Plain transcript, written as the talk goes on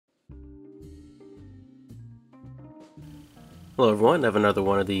Hello everyone, I have another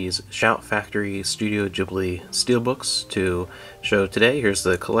one of these ShoutFactory Studio Ghibli steelbooks to show today. Here's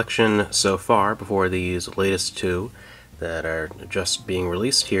the collection so far before these latest two that are just being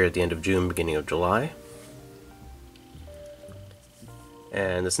released here at the end of June, beginning of July.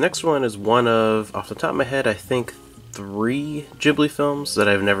 And this next one is one of, off the top of my head, I think 3 Ghibli films that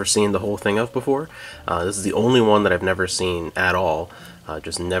I've never seen the whole thing of before. This is the only one that I've never seen at all.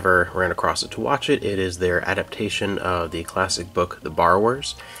 Just never ran across it to watch it. It is their adaptation of the classic book The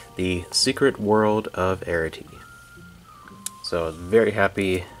Borrowers, The Secret World of Arrietty. So I'm very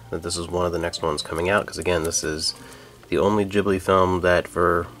happy that this is one of the next ones coming out, because again, this is the only Ghibli film that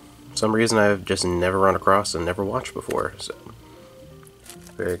for some reason I've just never run across and never watched before. So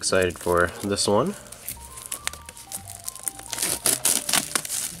very excited for this one.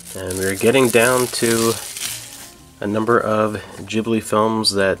 And we're getting down to a number of Ghibli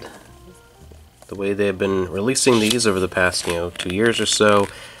films that, the way they've been releasing these over the past, 2 years or so,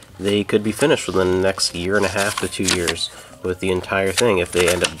 they could be finished within the next year and a half to 2 years with the entire thing if they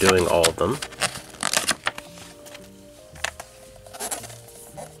end up doing all of them.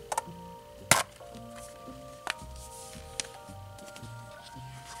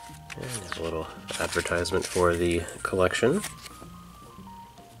 And there's a little advertisement for the collection.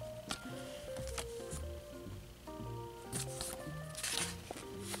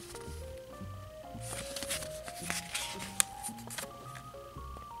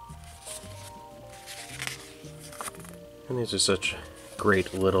 And these are such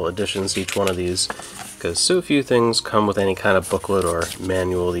great little additions to each one of these, because so few things come with any kind of booklet or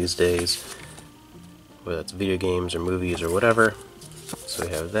manual these days, whether it's video games or movies or whatever. So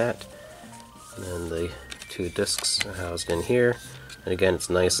we have that, and then the 2 discs housed in here. And again, it's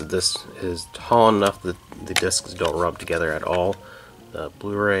nice that this is tall enough that the discs don't rub together at all. The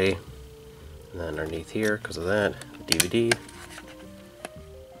Blu-ray, and then underneath here, because of that, DVD,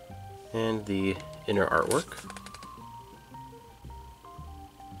 and the inner artwork.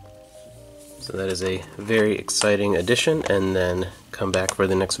 So that is a very exciting addition, and then come back for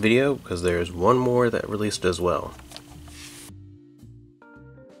the next video because there's one more that released as well.